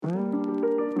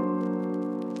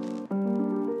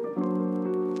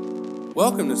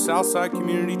Welcome to Southside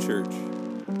Community Church.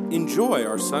 Enjoy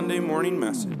our Sunday morning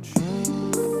message.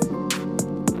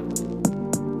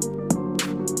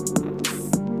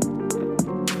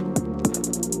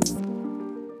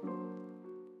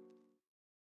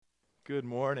 Good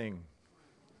morning.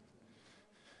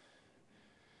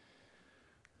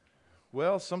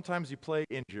 Well, sometimes you play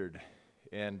injured,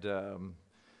 and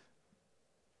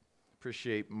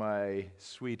appreciate my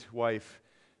sweet wife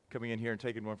coming in here and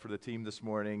taking one for the team this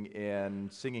morning and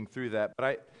singing through that.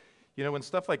 But when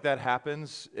stuff like that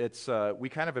happens, it's we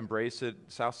kind of embrace it.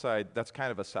 Southside, that's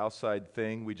kind of a Southside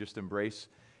thing. We just embrace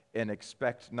and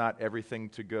expect not everything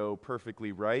to go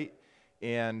perfectly right.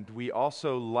 And we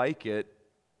also like it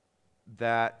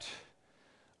that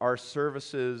our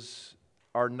services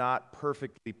are not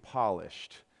perfectly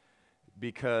polished,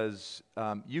 because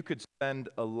you could spend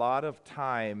a lot of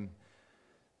time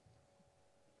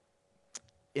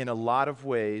in a lot of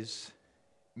ways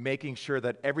making sure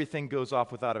that everything goes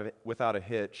off without a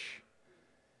hitch,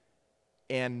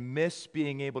 and miss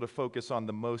being able to focus on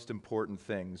the most important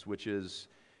things, which is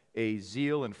a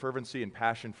zeal and fervency and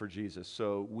passion for Jesus.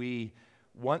 So we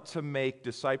want to make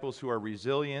disciples who are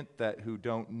resilient, who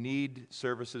don't need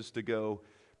services to go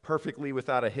perfectly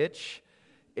without a hitch,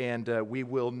 and we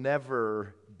will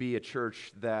never be a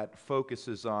church that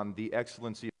focuses on the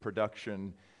excellency of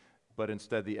production, but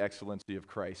instead the excellency of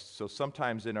Christ. So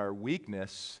sometimes in our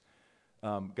weakness,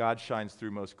 God shines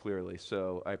through most clearly.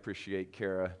 So I appreciate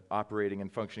Kara operating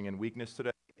and functioning in weakness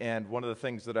today. And one of the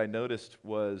things that I noticed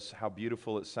was how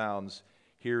beautiful it sounds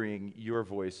hearing your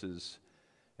voices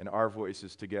and our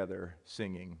voices together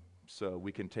singing. So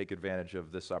we can take advantage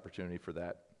of this opportunity for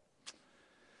that.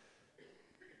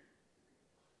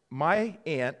 My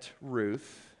Aunt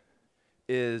Ruth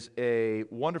is a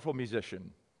wonderful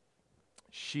musician.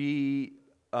 She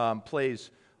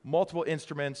plays multiple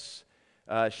instruments.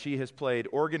 She has played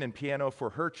organ and piano for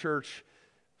her church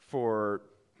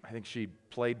I think she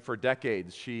played for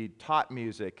decades. She taught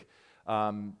music.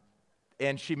 And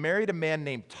she married a man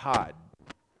named Todd.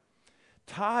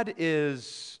 Todd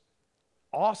is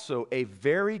also a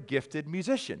very gifted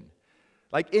musician,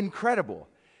 like incredible.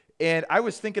 And I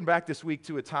was thinking back this week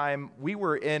to a time we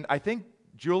were in, I think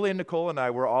Julie and Nicole and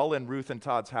I were all in Ruth and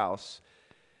Todd's house.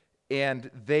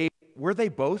 And they were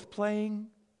both playing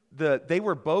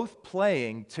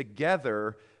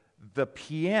together the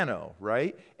piano,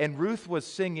 right? And Ruth was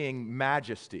singing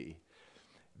Majesty.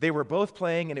 They were both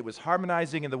playing, and it was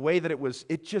harmonizing in the way that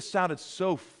it just sounded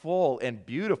so full and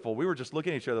beautiful. We were just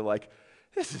looking at each other like,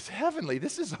 this is heavenly.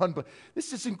 This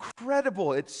is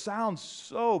incredible. It sounds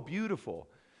so beautiful.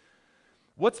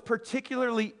 What's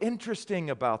particularly interesting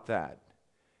about that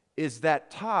is that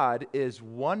Todd is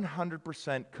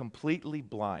 100% completely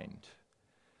blind.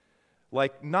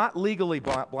 Like, not legally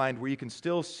blind where you can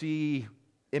still see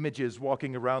images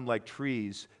walking around like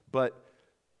trees, but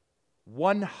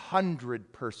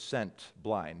 100%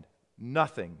 blind.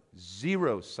 Nothing.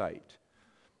 Zero sight.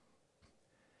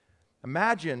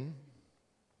 Imagine,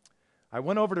 I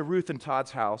went over to Ruth and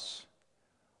Todd's house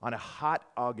on a hot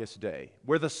August day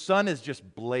where the sun is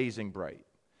just blazing bright.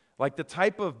 Like the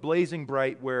type of blazing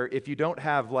bright where if you don't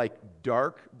have like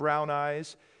dark brown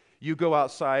eyes, you go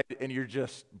outside and you're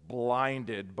just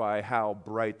blinded by how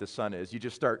bright the sun is.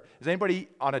 Is anybody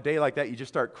on a day like that, you just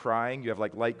start crying? You have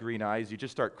like light green eyes. You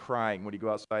just start crying when you go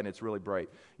outside and it's really bright.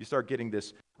 You start getting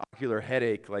this ocular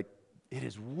headache, like it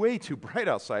is way too bright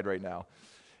outside right now.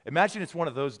 Imagine it's one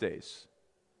of those days.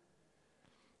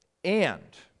 And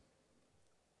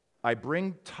I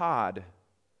bring Todd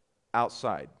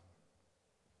outside.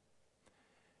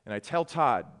 And I tell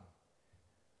Todd,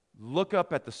 look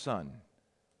up at the sun.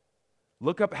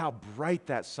 Look up how bright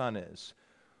that sun is.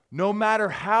 No matter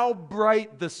how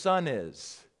bright the sun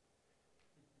is,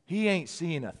 he ain't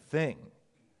seeing a thing.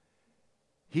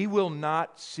 He will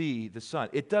not see the sun.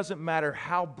 It doesn't matter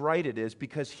how bright it is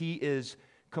because he is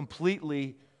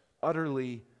completely,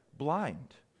 utterly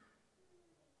blind.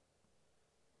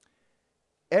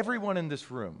 Everyone in this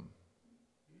room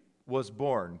was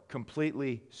born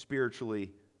completely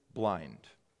spiritually blind.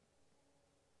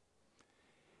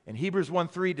 And Hebrews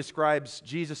 1:3 describes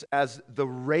Jesus as the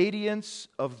radiance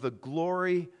of the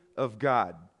glory of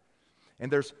God.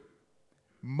 And there's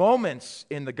moments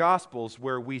in the Gospels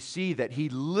where we see that he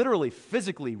literally,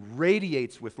 physically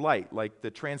radiates with light, like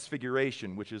the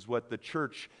Transfiguration, which is what the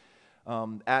church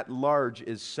at large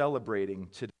is celebrating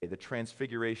today, the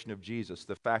Transfiguration of Jesus,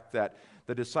 the fact that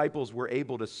the disciples were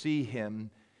able to see him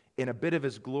in a bit of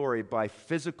his glory by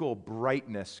physical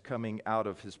brightness coming out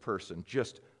of his person,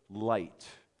 just light.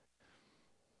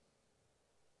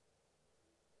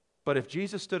 But if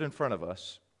Jesus stood in front of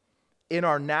us in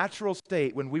our natural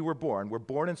state, when we're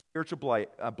born in spiritual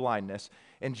blindness,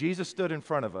 and Jesus stood in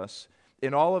front of us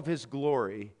in all of his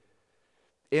glory.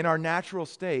 In our natural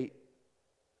state,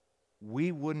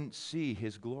 we wouldn't see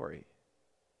his glory.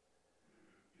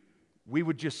 We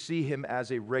would just see him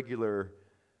as a regular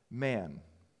man.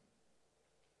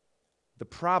 The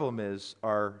problem is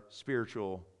our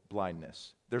spiritual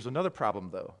blindness. There's another problem,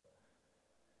 though.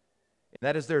 And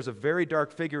that is, there's a very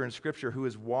dark figure in Scripture who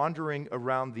is wandering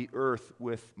around the earth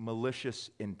with malicious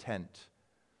intent.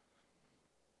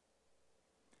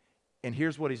 And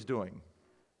here's what he's doing.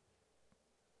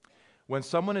 When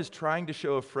someone is trying to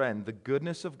show a friend the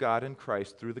goodness of God in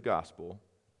Christ through the gospel,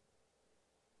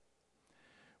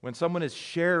 when someone is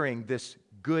sharing this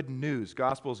good news,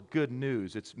 gospel's good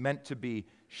news, it's meant to be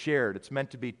shared, it's meant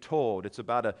to be told, it's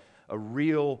about a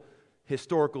real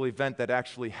historical event that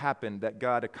actually happened, that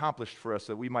God accomplished for us,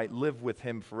 that we might live with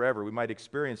him forever, we might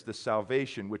experience this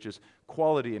salvation, which is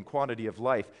quality and quantity of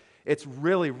life. It's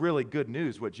really, really good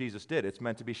news what Jesus did. It's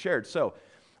meant to be shared. So,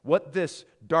 what this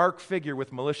dark figure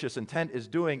with malicious intent is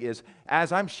doing is,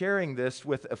 as I'm sharing this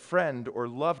with a friend or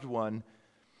loved one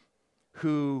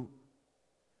who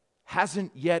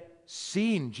hasn't yet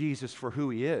seen Jesus for who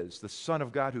he is, the Son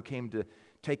of God who came to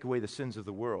take away the sins of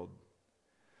the world,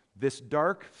 this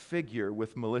dark figure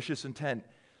with malicious intent,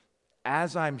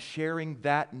 as I'm sharing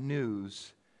that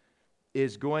news,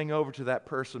 is going over to that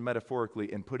person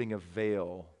metaphorically and putting a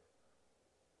veil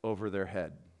over their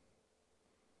head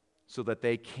so that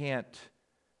they can't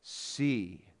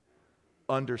see,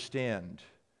 understand,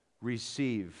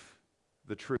 receive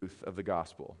the truth of the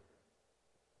gospel.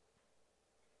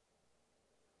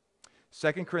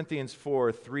 2 Corinthians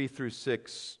 4, 3 through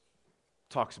 6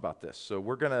 talks about this. So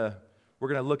we're going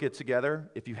to look at it together.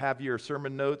 If you have your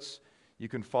sermon notes, you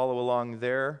can follow along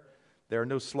there. There are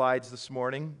no slides this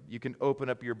morning. You can open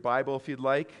up your Bible if you'd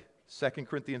like. 2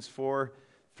 Corinthians 4,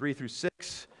 3 through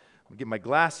 6. I'll get my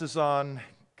glasses on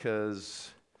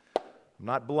because I'm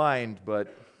not blind,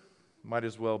 but might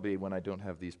as well be when I don't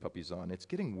have these puppies on. It's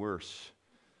getting worse.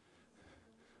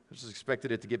 I just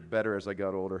expected it to get better as I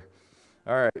got older.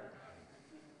 All right.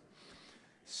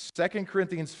 2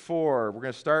 Corinthians 4, we're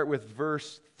going to start with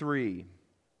verse 3.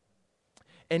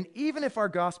 And even if our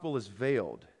gospel is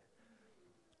veiled,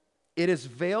 it is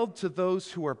veiled to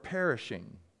those who are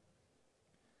perishing.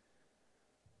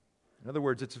 In other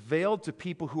words, it's veiled to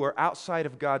people who are outside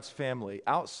of God's family,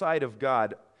 outside of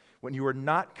God. When you are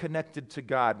not connected to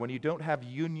God, when you don't have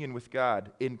union with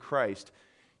God in Christ,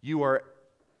 you are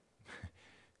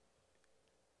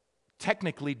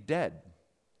technically dead.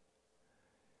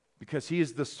 Because he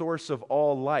is the source of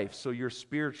all life, so you're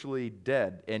spiritually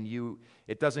dead, and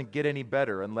it doesn't get any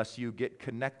better unless you get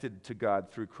connected to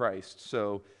God through Christ.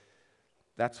 So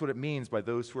that's what it means by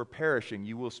those who are perishing.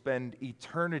 You will spend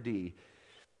eternity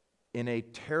in a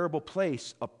terrible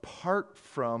place apart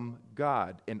from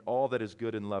God and all that is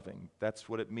good and loving. That's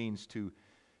what it means to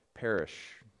perish.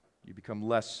 You become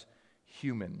less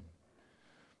human.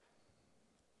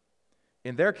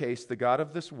 In their case, the God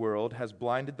of this world has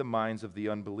blinded the minds of the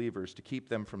unbelievers to keep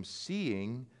them from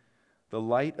seeing the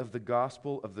light of the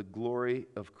gospel of the glory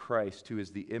of Christ, who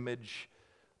is the image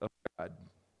of God.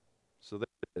 So there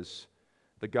it is.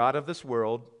 The God of this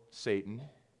world, Satan,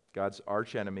 God's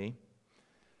archenemy,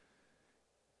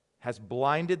 has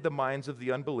blinded the minds of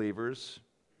the unbelievers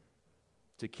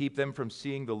to keep them from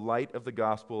seeing the light of the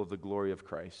gospel of the glory of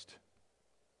Christ.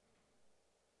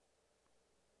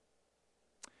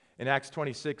 In Acts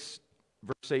 26,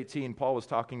 verse 18, Paul was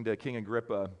talking to King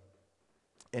Agrippa,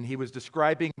 and he was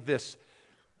describing this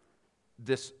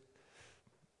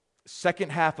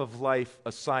second half of life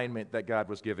assignment that God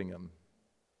was giving him.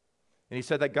 And he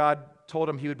said that God told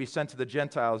him he would be sent to the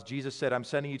Gentiles. Jesus said, I'm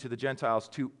sending you to the Gentiles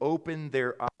to open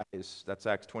their eyes. That's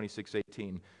Acts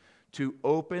 26:18. To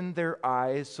open their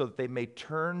eyes so that they may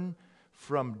turn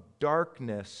from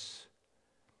darkness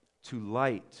to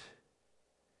light,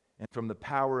 and from the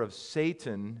power of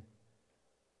Satan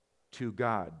to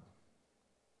God.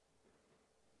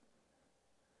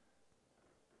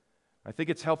 I think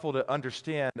it's helpful to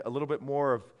understand a little bit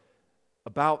more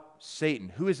about Satan.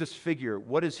 Who is this figure?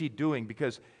 What is he doing?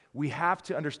 Because we have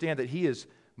to understand that he is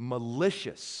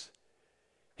malicious.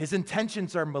 His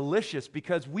intentions are malicious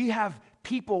because we have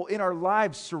people in our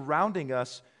lives surrounding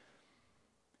us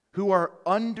who are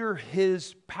under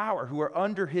his power, who are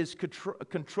under his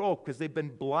control because they've been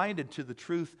blinded to the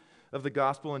truth of the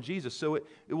gospel in Jesus. So it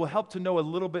will help to know a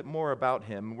little bit more about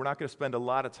him. We're not going to spend a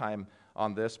lot of time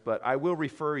on this, but I will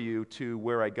refer you to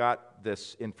where I got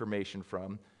this information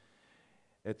from.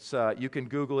 It's you can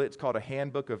Google it. It's called A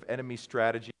Handbook of Enemy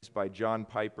Strategies by John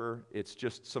Piper. It's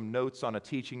just some notes on a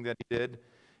teaching that he did,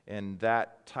 and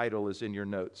that title is in your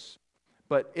notes.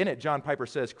 But in it, John Piper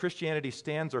says, Christianity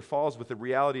stands or falls with the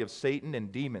reality of Satan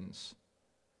and demons.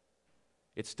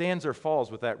 It stands or falls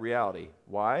with that reality.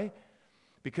 Why?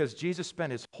 Because Jesus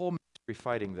spent his whole ministry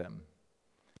fighting them.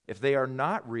 If they are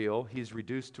not real, he's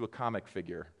reduced to a comic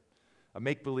figure, a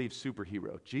make-believe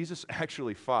superhero. Jesus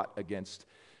actually fought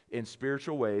in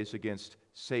spiritual ways, against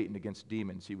Satan, against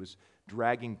demons. He was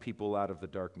dragging people out of the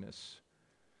darkness.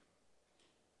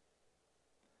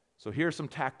 So here are some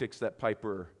tactics that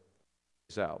Piper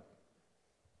lays out.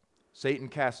 Satan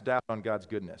casts doubt on God's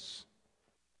goodness.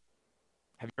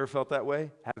 Have you ever felt that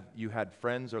way? Have you had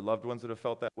friends or loved ones that have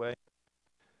felt that way?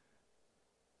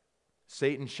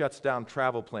 Satan shuts down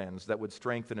travel plans that would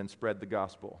strengthen and spread the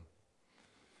gospel.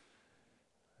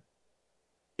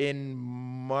 In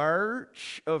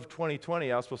March of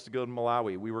 2020, I was supposed to go to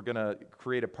Malawi. We were going to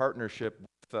create a partnership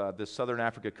with this Southern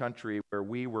Africa country where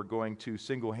we were going to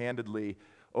single-handedly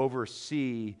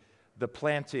oversee the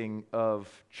planting of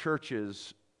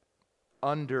churches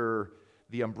under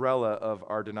the umbrella of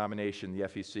our denomination, the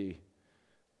FEC.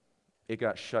 It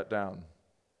got shut down.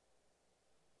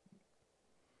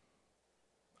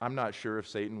 I'm not sure if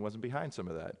Satan wasn't behind some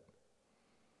of that.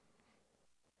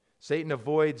 Satan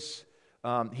avoids...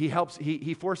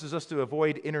 He forces us to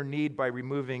avoid inner need by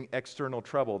removing external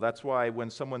trouble. That's why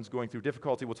when someone's going through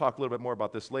difficulty, we'll talk a little bit more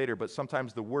about this later, but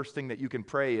sometimes the worst thing that you can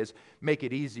pray is make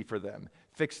it easy for them,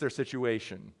 fix their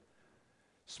situation,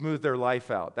 smooth their life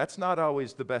out. That's not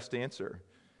always the best answer,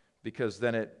 because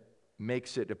then it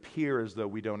makes it appear as though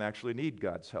we don't actually need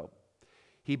God's help.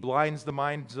 He blinds the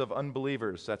minds of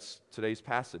unbelievers. That's today's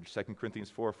passage, 2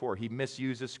 Corinthians 4:4. He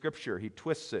misuses Scripture. He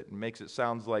twists it and makes it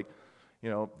sound like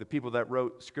the people that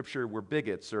wrote Scripture were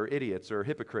bigots or idiots or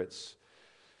hypocrites,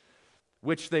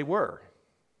 which they were,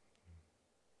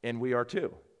 and we are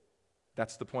too.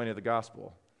 That's the point of the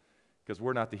gospel, because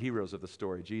we're not the heroes of the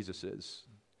story. Jesus is.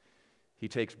 He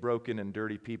takes broken and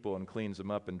dirty people and cleans them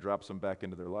up and drops them back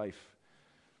into their life.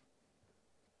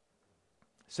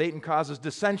 Satan causes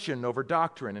dissension over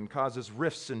doctrine and causes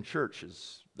rifts in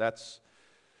churches.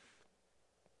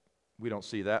 We don't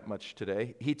see that much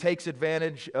today. He takes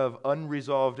advantage of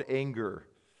unresolved anger.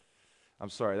 I'm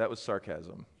sorry, that was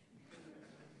sarcasm.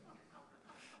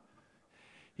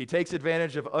 He takes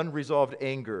advantage of unresolved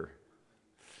anger.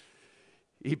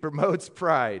 He promotes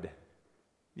pride.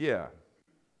 Yeah.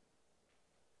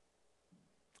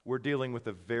 We're dealing with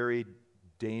a very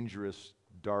dangerous,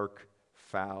 dark,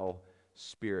 foul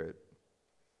spirit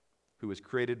who was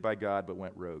created by God but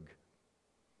went rogue.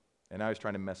 And now he's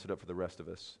trying to mess it up for the rest of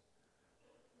us.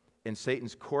 In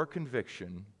Satan's core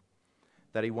conviction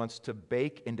that he wants to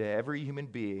bake into every human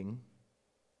being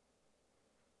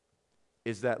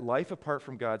is that life apart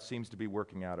from God seems to be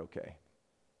working out okay.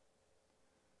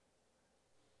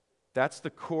 That's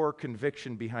the core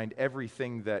conviction behind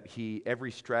everything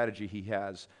every strategy he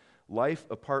has. Life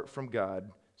apart from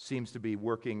God seems to be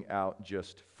working out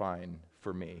just fine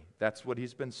for me. That's what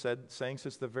he's been saying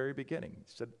since the very beginning. He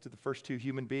said to the first two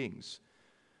human beings.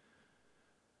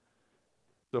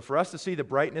 So for us to see the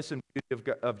brightness and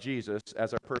beauty of Jesus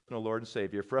as our personal Lord and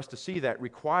Savior, for us to see that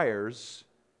requires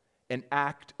an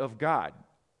act of God.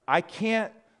 I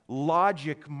can't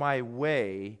logic my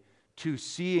way to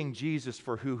seeing Jesus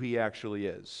for who he actually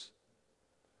is.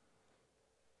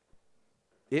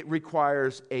 It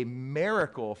requires a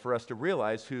miracle for us to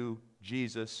realize who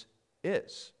Jesus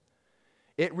is.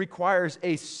 It requires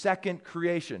a second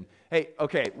creation. Hey,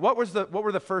 okay, what were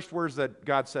the first words that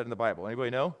God said in the Bible? Anybody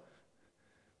know?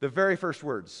 The very first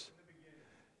words.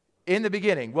 In the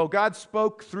beginning. Well, God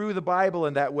spoke through the Bible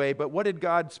in that way, but what did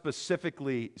God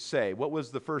specifically say? What was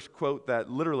the first quote that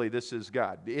literally this is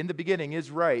God? In the beginning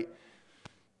is right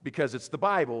because it's the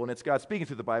Bible and it's God speaking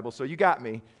through the Bible, so you got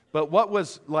me. But what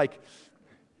was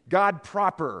God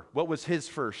proper? What was his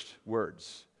first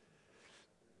words?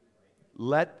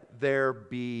 Let there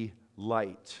be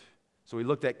light. So he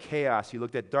looked at chaos, he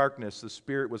looked at darkness. The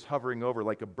Spirit was hovering over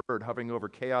like a bird, hovering over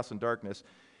chaos and darkness.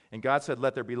 And God said,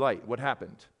 let there be light. What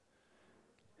happened?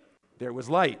 There was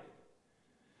light.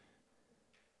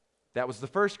 That was the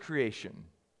first creation.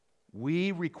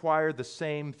 We require the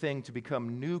same thing to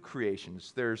become new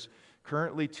creations. There's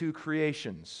currently two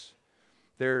creations.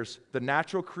 There's the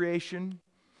natural creation,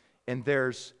 and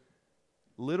there's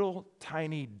little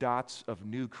tiny dots of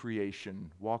new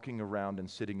creation walking around and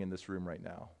sitting in this room right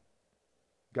now.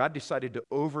 God decided to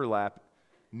overlap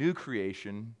new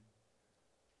creation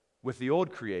with the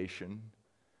old creation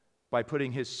by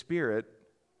putting his Spirit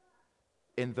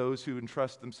in those who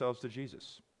entrust themselves to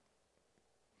Jesus.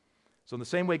 So in the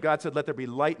same way God said, let there be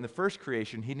light in the first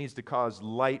creation, he needs to cause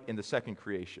light in the second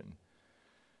creation.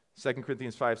 2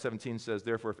 Corinthians 5:17 says,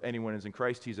 therefore, if anyone is in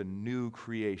Christ, he's a new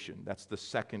creation. That's the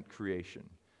second creation.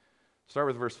 Start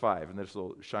with verse 5, and this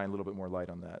will shine a little bit more light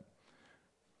on that.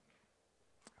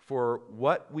 For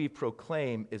what we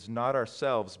proclaim is not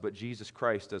ourselves, but Jesus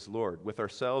Christ as Lord, with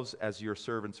ourselves as your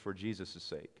servants for Jesus'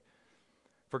 sake.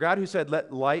 For God, who said,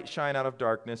 let light shine out of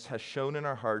darkness, has shone in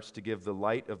our hearts to give the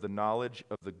light of the knowledge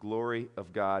of the glory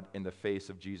of God in the face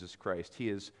of Jesus Christ. He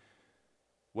is,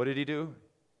 what did he do?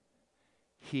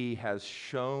 He has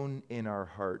shone in our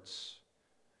hearts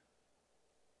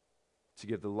to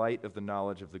give the light of the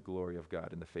knowledge of the glory of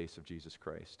God in the face of Jesus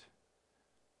Christ.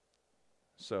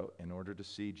 So, in order to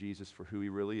see Jesus for who he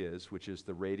really is, which is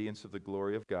the radiance of the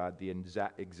glory of God, the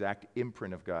exact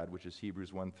imprint of God, which is Hebrews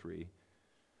 1:3,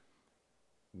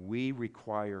 we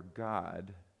require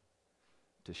God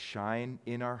to shine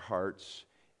in our hearts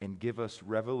and give us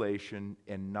revelation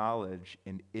and knowledge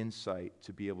and insight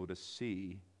to be able to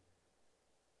see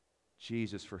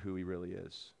Jesus for who he really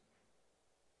is.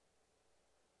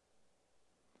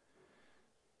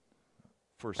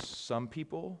 For some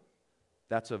people,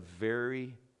 that's a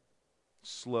very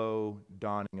slow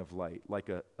dawning of light, like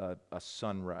a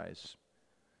sunrise,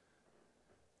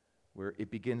 where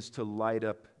it begins to light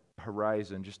up the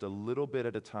horizon just a little bit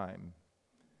at a time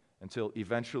until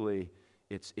eventually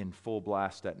it's in full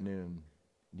blast at noon.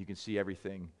 You can see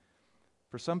everything.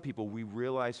 For some people, we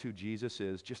realize who Jesus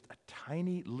is just a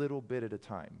tiny little bit at a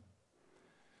time.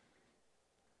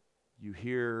 You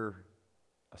hear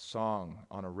a song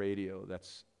on a radio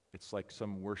it's like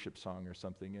some worship song or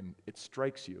something, and it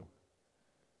strikes you,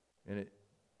 and it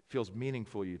feels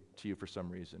meaningful to you for some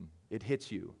reason. It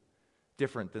hits you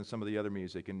different than some of the other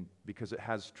music, and because it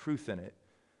has truth in it,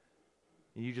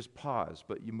 and you just pause,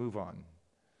 but you move on.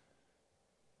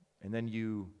 And then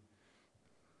you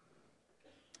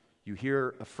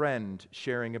hear a friend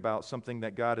sharing about something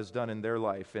that God has done in their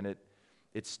life, and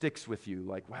it sticks with you,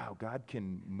 like, wow, God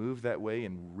can move that way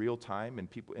in real time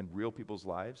in real people's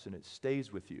lives, and it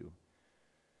stays with you.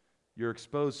 You're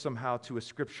exposed somehow to a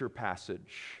scripture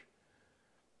passage,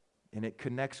 and it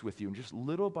connects with you. And just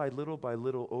little by little by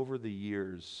little over the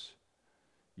years,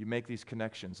 you make these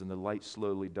connections, and the light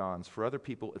slowly dawns. For other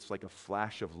people, it's like a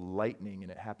flash of lightning,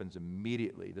 and it happens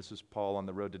immediately. This is Paul on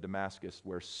the road to Damascus,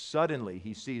 where suddenly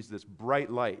he sees this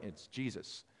bright light. It's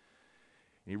Jesus.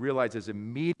 And he realizes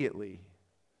immediately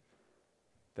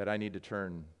that I need to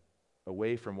turn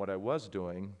away from what I was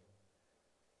doing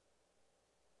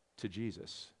to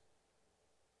Jesus.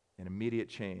 An immediate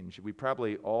change. We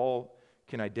probably all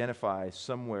can identify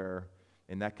somewhere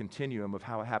in that continuum of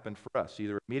how it happened for us,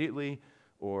 either immediately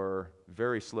or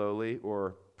very slowly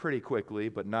or pretty quickly,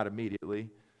 but not immediately.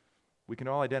 We can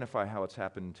all identify how it's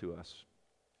happened to us.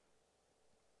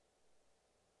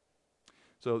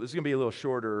 So this is going to be a little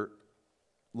shorter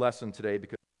lesson today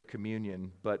because of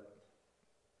communion, but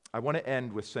I want to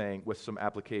end with some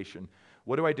application.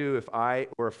 What do I do if I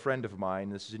or a friend of mine,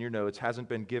 this is in your notes, hasn't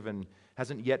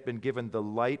yet been given the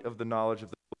light of the knowledge of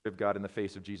the glory of God in the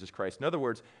face of Jesus Christ? In other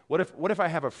words, what if I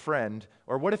have a friend,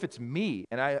 or what if it's me?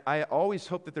 And I always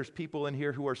hope that there's people in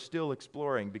here who are still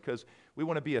exploring, because we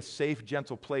want to be a safe,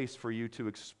 gentle place for you to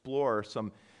explore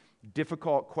some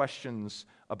difficult questions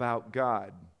about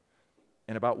God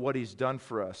and about what he's done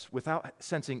for us without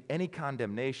sensing any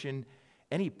condemnation,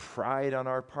 any pride on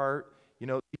our part. You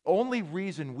know, the only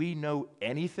reason we know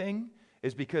anything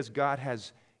is because God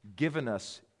has given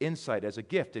us insight as a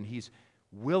gift, and he's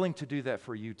willing to do that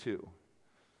for you too.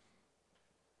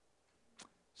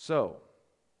 So,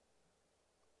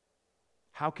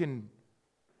 how can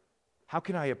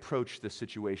I approach this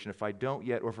situation if I don't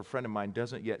yet, or if a friend of mine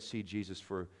doesn't yet see Jesus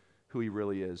for who he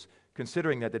really is,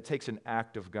 considering that it takes an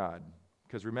act of God?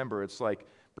 Because remember, it's like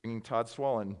bringing Todd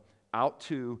Swallen out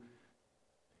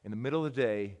in the middle of the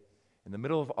day, in the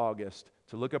middle of August,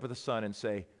 to look up at the sun and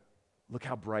say, look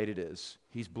how bright it is.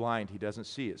 He's blind, he doesn't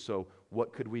see it. So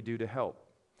what could we do to help?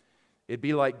 It'd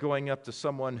be like going up to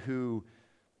someone who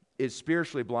is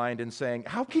spiritually blind and saying,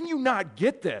 how can you not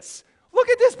get this? Look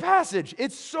at this passage.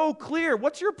 It's so clear.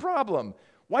 What's your problem?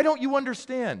 Why don't you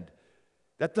understand?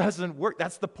 That doesn't work.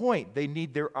 That's the point. They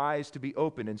need their eyes to be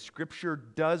open, and Scripture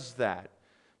does that.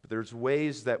 But there's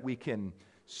ways that we can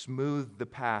smooth the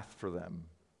path for them.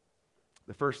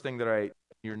 The first thing that in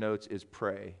your notes is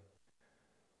pray.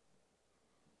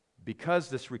 Because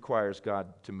this requires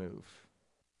God to move,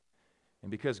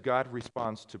 and because God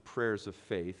responds to prayers of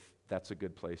faith, that's a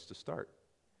good place to start.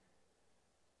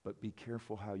 But be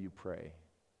careful how you pray.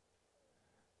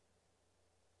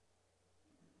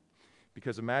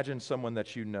 Because imagine someone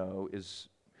that you know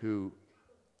who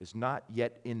is not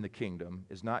yet in the kingdom,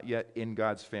 is not yet in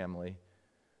God's family,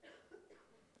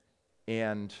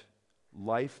 and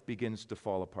life begins to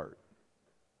fall apart.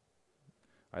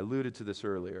 I alluded to this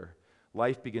earlier.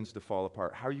 Life begins to fall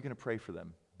apart. How are you going to pray for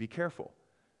them? Be careful.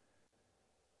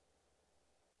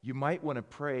 You might want to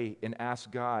pray and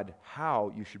ask God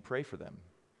how you should pray for them.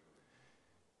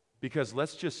 Because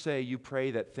let's just say you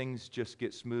pray that things just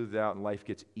get smoothed out and life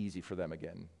gets easy for them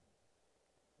again.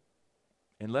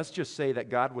 And let's just say that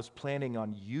God was planning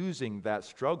on using that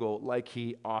struggle, like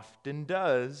He often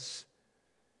does,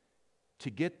 to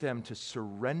get them to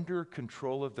surrender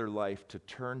control of their life, to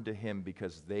turn to Him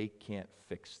because they can't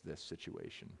fix this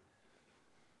situation.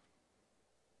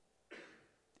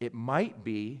 It might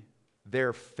be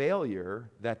their failure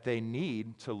that they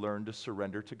need to learn to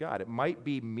surrender to God. It might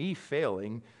be me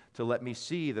failing to let me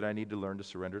see that I need to learn to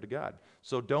surrender to God.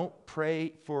 So don't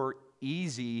pray for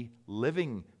easy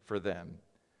living for them.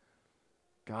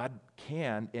 God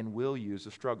can and will use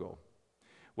a struggle.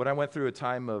 When I went through a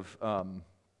time of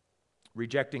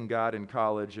rejecting God in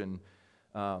college and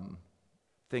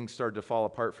things started to fall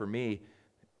apart for me,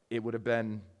 it would have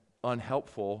been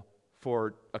unhelpful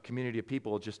for a community of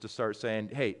people just to start saying,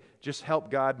 hey, just help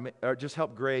God, or just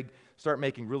help Greg start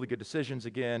making really good decisions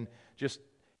again. Just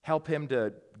help him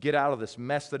to get out of this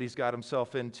mess that he's got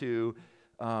himself into.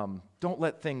 Don't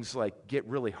let things like get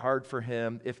really hard for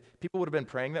him. If people would have been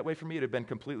praying that way for me, it would have been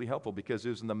completely helpful, because it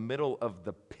was in the middle of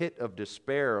the pit of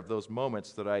despair of those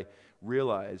moments that I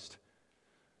realized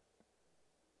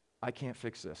I can't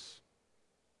fix this.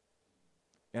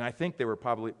 And I think there were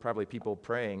probably people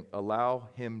praying, allow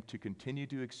him to continue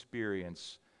to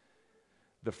experience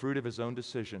the fruit of his own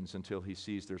decisions until he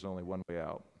sees there's only one way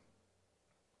out.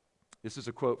 This is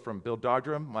a quote from Bill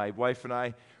Dogdrum. My wife and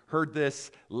I heard this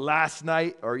last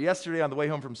night or yesterday on the way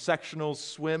home from sectional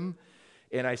swim,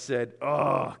 and I said,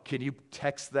 oh, can you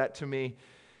text that to me?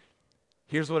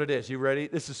 Here's what it is. You ready?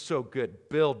 This is so good.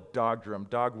 Bill Dogdrum,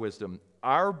 Dog Wisdom.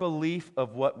 Our belief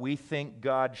of what we think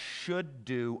God should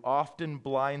do often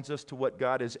blinds us to what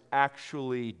God is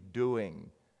actually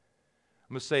doing.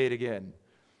 I'm going to say it again.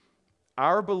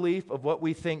 Our belief of what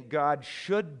we think God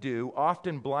should do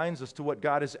often blinds us to what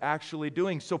God is actually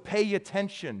doing. So pay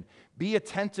attention. Be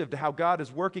attentive to how God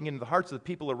is working in the hearts of the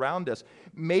people around us.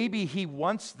 Maybe He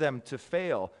wants them to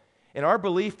fail. And our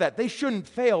belief that they shouldn't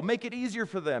fail, make it easier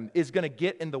for them, is going to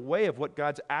get in the way of what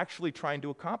God's actually trying to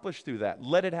accomplish through that.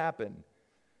 Let it happen.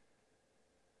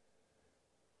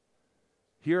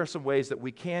 Here are some ways that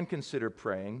we can consider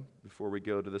praying before we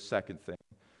go to the second thing.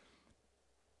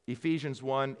 Ephesians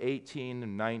 1:18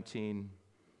 and 19,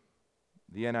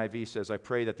 the NIV says, I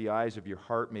pray that the eyes of your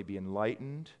heart may be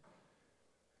enlightened,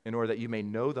 in order that you may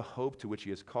know the hope to which He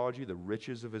has called you, the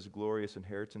riches of His glorious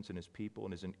inheritance in His people,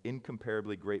 and His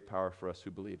incomparably great power for us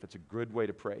who believe. It's a good way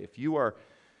to pray. If you are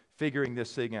figuring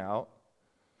this thing out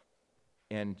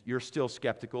and you're still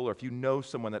skeptical, or if you know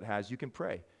someone that has, you can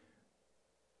pray.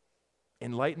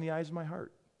 Enlighten the eyes of my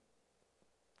heart.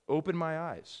 Open my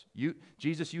eyes.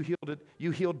 Jesus, you healed it.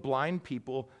 You healed blind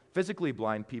people, physically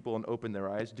blind people, and opened their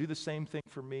eyes. Do the same thing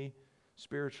for me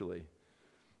spiritually.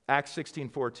 Acts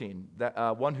 16:14.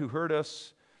 That one who heard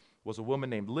us was a woman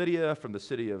named Lydia from the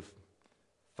city of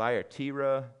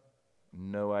Thyatira.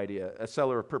 No idea. A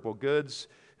seller of purple goods,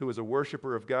 who was a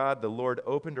worshiper of God. The Lord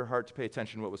opened her heart to pay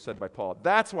attention to what was said by Paul.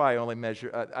 That's why I only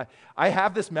measure, I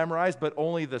have this memorized, but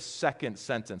only the second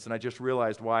sentence. And I just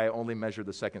realized why I only measure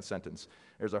the second sentence.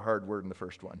 There's a hard word in the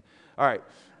first one. All right.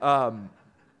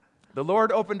 The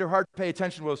Lord opened her heart to pay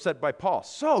attention to what was said by Paul.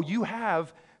 So you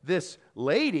have this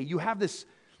lady, you have this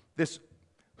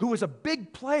who was a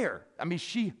big player. I mean,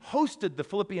 she hosted the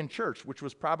Philippian church, which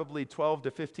was probably 12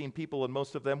 to 15 people, and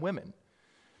most of them women.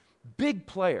 Big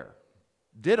player.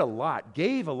 Did a lot,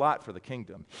 gave a lot for the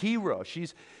kingdom. Hero.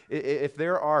 If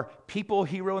there are people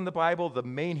hero in the Bible, the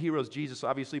main hero is Jesus,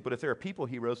 obviously, but if there are people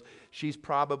heroes, she's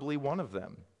probably one of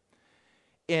them.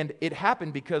 And it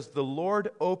happened because the Lord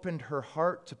opened her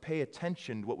heart to pay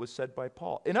attention to what was said by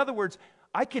Paul. In other words,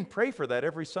 I can pray for that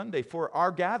every Sunday for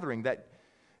our gathering, that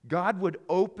God would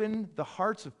open the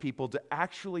hearts of people to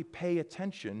actually pay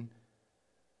attention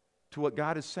to what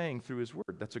God is saying through His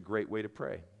Word. That's a great way to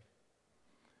pray.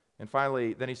 And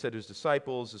finally, then He said to His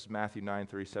disciples, this is Matthew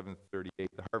 9:37-38,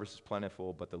 the harvest is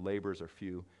plentiful, but the laborers are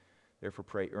few. Therefore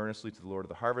pray earnestly to the Lord of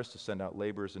the harvest to send out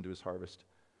laborers into His harvest.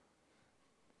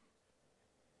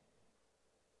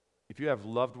 If you have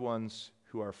loved ones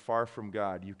who are far from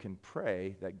God, you can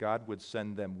pray that God would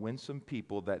send them winsome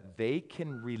people that they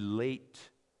can relate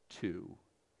to,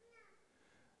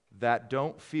 that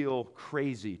don't feel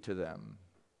crazy to them,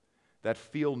 that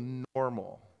feel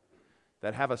normal.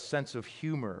 that have a sense of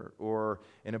humor or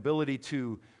an ability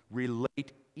to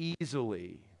relate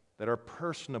easily, that are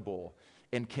personable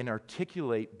and can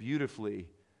articulate beautifully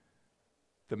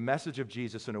the message of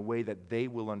Jesus in a way that they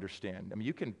will understand. I mean,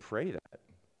 you can pray that.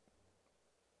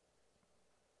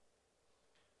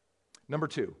 Number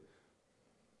 2,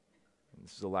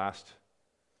 this is the last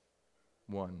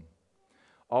one.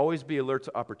 Always be alert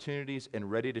to opportunities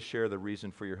and ready to share the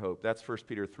reason for your hope. That's 1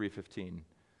 Peter 3:15.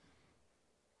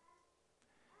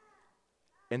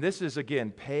 And this is,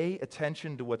 again, pay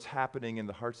attention to what's happening in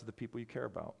the hearts of the people you care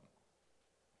about.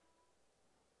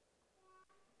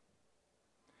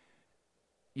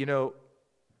 You know,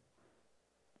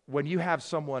 when you have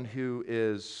someone who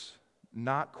is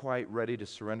not quite ready to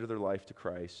surrender their life to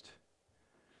Christ,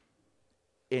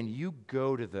 and you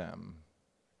go to them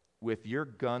with your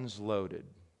guns loaded,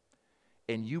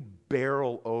 and you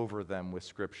barrel over them with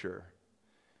Scripture,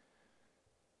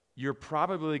 you're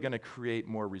probably going to create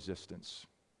more resistance.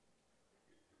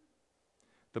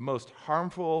 The most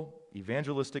harmful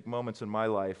evangelistic moments in my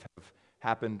life have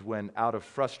happened when, out of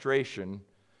frustration,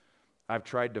 I've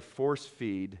tried to force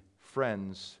feed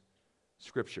friends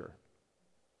Scripture.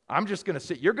 I'm just going to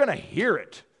sit, you're going to hear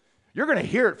it. You're going to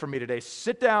hear it from me today.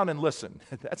 Sit down and listen.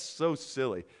 That's so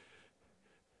silly.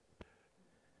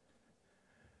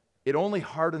 It only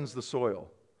hardens the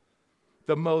soil.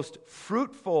 The most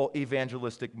fruitful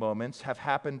evangelistic moments have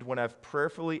happened when I've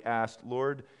prayerfully asked,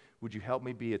 Lord, would you help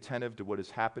me be attentive to what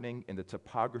is happening in the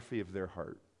topography of their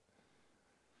heart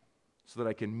so that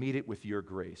I can meet it with your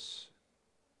grace?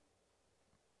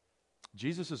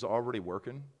 Jesus is already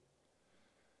working.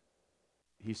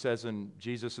 He says, and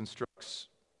Jesus instructs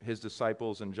his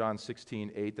disciples in John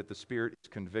 16:8 that the Spirit is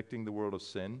convicting the world of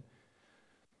sin.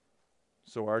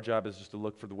 So our job is just to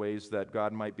look for the ways that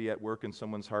God might be at work in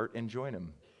someone's heart and join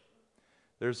him.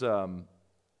 There's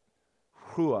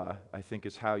Ruah, I think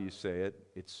is how you say it.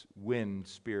 It's wind,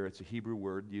 spirit. It's a Hebrew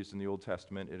word used in the Old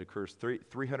Testament. It occurs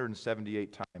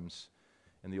 378 times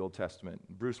in the Old Testament.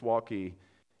 Bruce Waltke,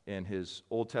 in his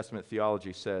Old Testament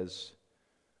theology, says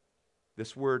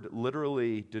this word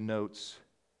literally denotes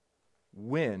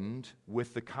wind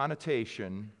with the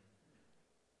connotation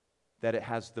that it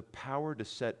has the power to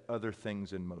set other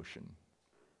things in motion.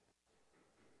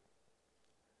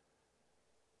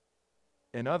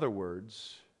 In other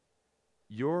words,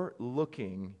 you're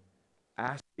looking,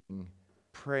 asking,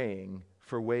 praying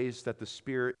for ways that the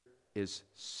Spirit is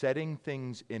setting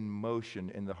things in motion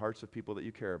in the hearts of people that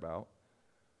you care about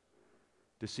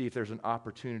to see if there's an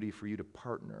opportunity for you to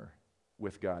partner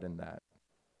with God in that.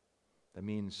 That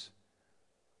means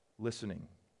listening,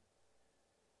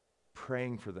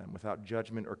 praying for them without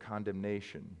judgment or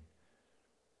condemnation,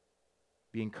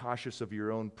 being cautious of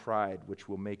your own pride, which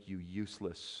will make you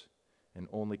useless and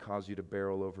only cause you to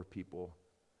barrel over people.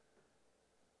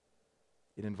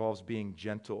 It involves being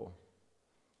gentle.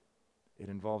 It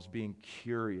involves being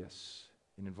curious.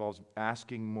 It involves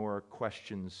asking more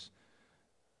questions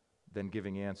than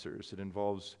giving answers. It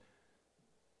involves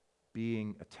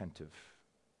being attentive.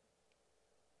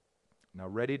 Now,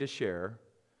 ready to share.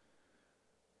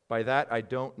 By that, I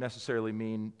don't necessarily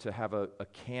mean to have a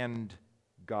canned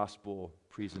gospel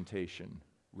presentation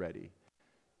ready.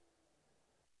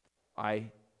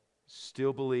 I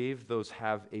still believe those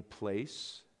have a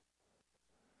place,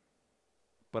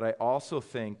 but I also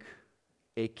think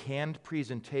a canned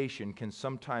presentation can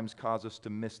sometimes cause us to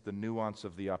miss the nuance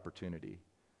of the opportunity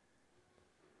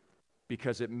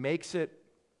because it makes it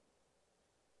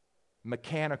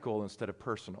mechanical instead of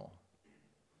personal.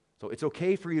 So it's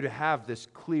okay for you to have this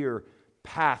clear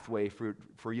pathway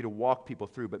for you to walk people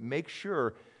through, but make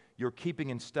sure you're keeping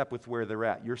in step with where they're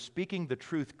at. You're speaking the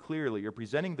truth clearly. You're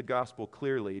presenting the gospel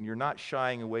clearly, and you're not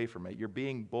shying away from it. You're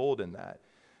being bold in that,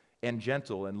 and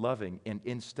gentle and loving, and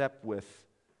in step with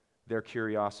their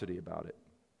curiosity about it.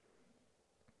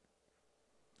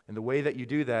 And the way that you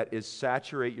do that is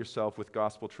saturate yourself with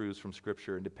gospel truths from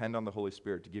Scripture and depend on the Holy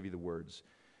Spirit to give you the words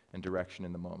and direction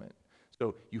in the moment.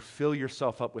 So you fill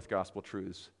yourself up with gospel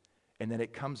truths, and then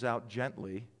it comes out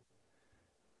gently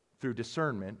through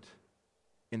discernment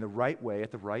in the right way,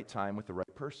 at the right time, with the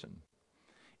right person.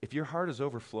 If your heart is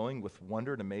overflowing with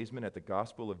wonder and amazement at the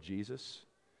gospel of Jesus,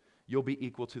 you'll be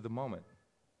equal to the moment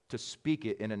to speak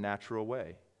it in a natural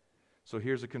way. So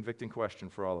here's a convicting question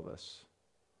for all of us.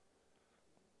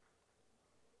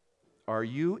 Are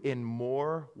you in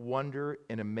more wonder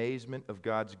and amazement of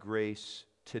God's grace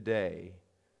today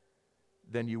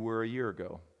than you were a year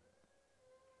ago?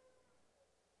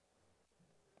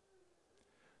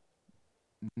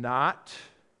 Not,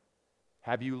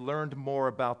 have you learned more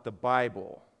about the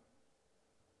Bible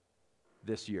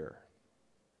this year?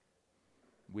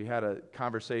 We had a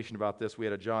conversation about this. We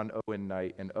had a John Owen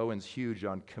night, and Owen's huge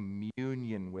on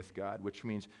communion with God, which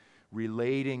means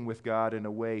relating with God in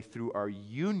a way through our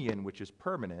union, which is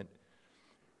permanent,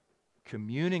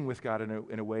 communing with God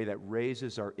in a way that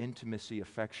raises our intimacy,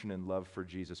 affection, and love for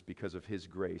Jesus because of His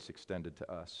grace extended to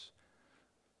us.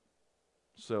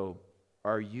 So,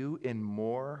 are you in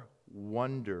more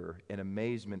wonder and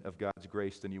amazement of God's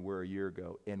grace than you were a year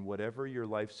ago? And whatever your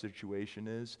life situation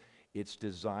is, it's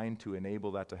designed to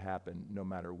enable that to happen no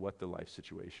matter what the life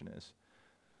situation is.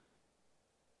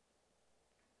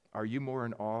 Are you more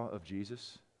in awe of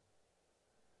Jesus?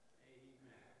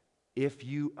 If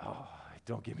you,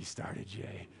 don't get me started,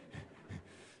 Jay.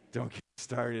 Don't get me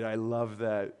started. I love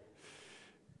that.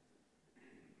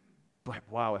 But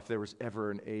wow, if there was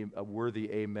ever a worthy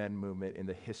amen movement in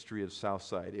the history of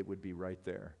Southside, it would be right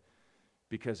there.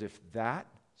 Because if that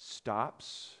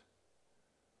stops,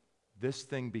 this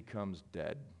thing becomes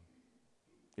dead.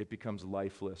 It becomes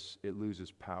lifeless. It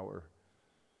loses power.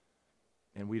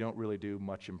 And we don't really do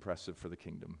much impressive for the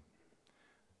kingdom.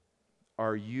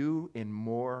 Are you in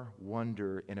more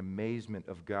wonder and amazement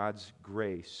of God's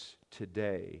grace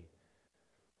today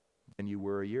than you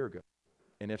were a year ago?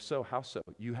 And if so, how so?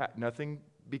 Nothing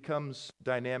becomes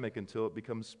dynamic until it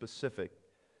becomes specific.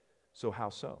 So how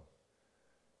so?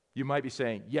 You might be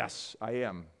saying, yes, I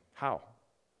am. How?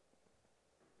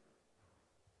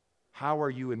 How are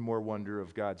you in more wonder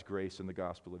of God's grace in the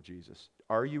gospel of Jesus?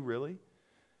 Are you really?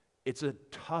 It's a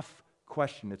tough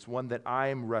question. It's one that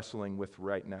I'm wrestling with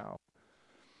right now.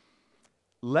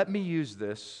 Let me use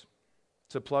this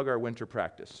to plug our winter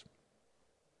practice.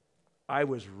 I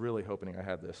was really hoping I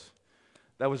had this.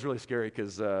 That was really scary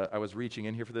because I was reaching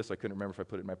in here for this. I couldn't remember if I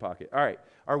put it in my pocket. All right.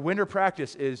 Our winter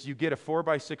practice is you get a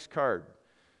 4x6 card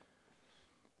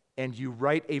and you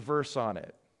write a verse on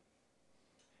it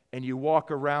and you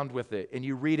walk around with it and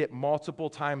you read it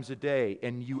multiple times a day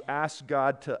and you ask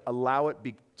God to allow it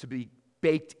to be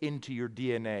baked into your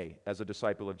DNA as a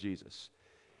disciple of Jesus.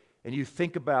 And you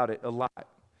think about it a lot.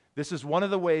 This is one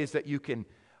of the ways that you can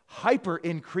hyper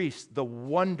increase the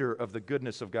wonder of the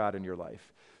goodness of God in your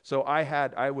life. So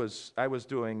I was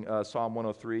doing Psalm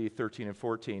 103, 13, and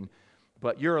 14,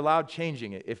 but you're allowed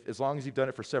changing it as long as you've done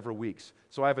it for several weeks.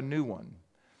 So I have a new one,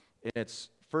 and it's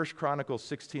 1 Chronicles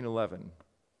 16:11.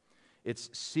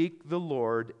 It's seek the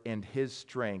Lord and His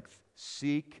strength,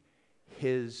 seek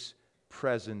His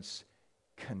presence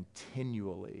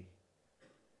continually.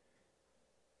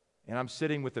 And I'm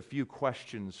sitting with a few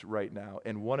questions right now,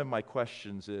 and one of my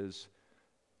questions is,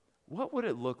 what would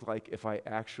it look like if I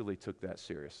actually took that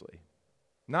seriously?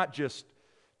 Not just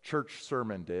church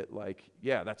sermoned it, like,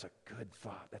 yeah, that's a good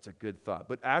thought,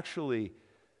 but actually,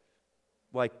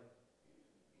 like,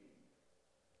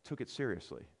 took it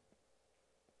seriously.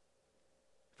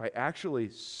 If I actually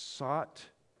sought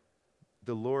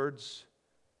the Lord's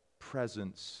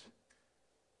presence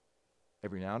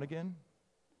every now and again,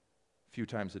 a few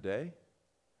times a day,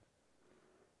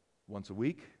 once a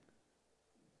week,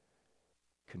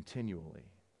 continually.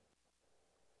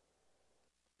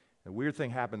 A weird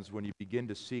thing happens when you begin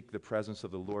to seek the presence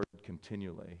of the Lord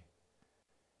continually.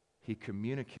 He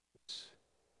communicates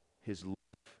His love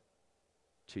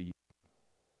to you.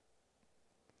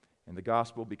 And the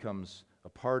gospel becomes a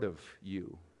part of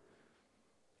you.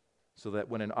 So that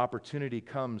when an opportunity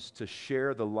comes to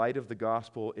share the light of the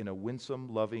gospel in a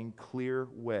winsome, loving, clear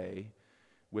way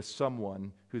with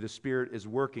someone who the Spirit is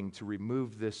working to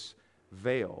remove this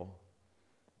veil,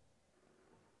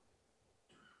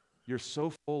 you're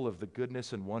so full of the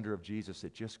goodness and wonder of Jesus,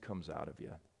 it just comes out of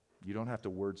you. You don't have to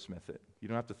wordsmith it. You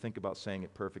don't have to think about saying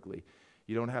it perfectly.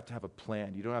 You don't have to have a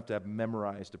plan. You don't have to have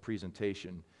memorized a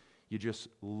presentation. You just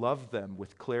love them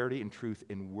with clarity and truth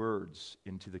in words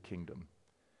into the kingdom.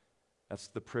 That's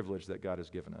the privilege that God has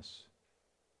given us.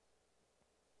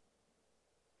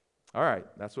 All right,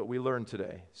 that's what we learned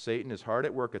today. Satan is hard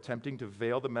at work attempting to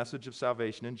veil the message of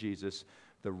salvation in Jesus,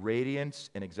 the radiance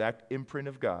and exact imprint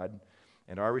of God,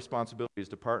 and our responsibility is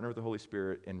to partner with the Holy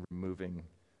Spirit in removing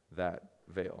that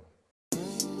veil.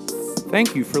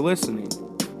 Thank you for listening.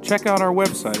 Check out our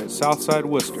website at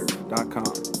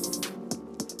southsideworcester.com.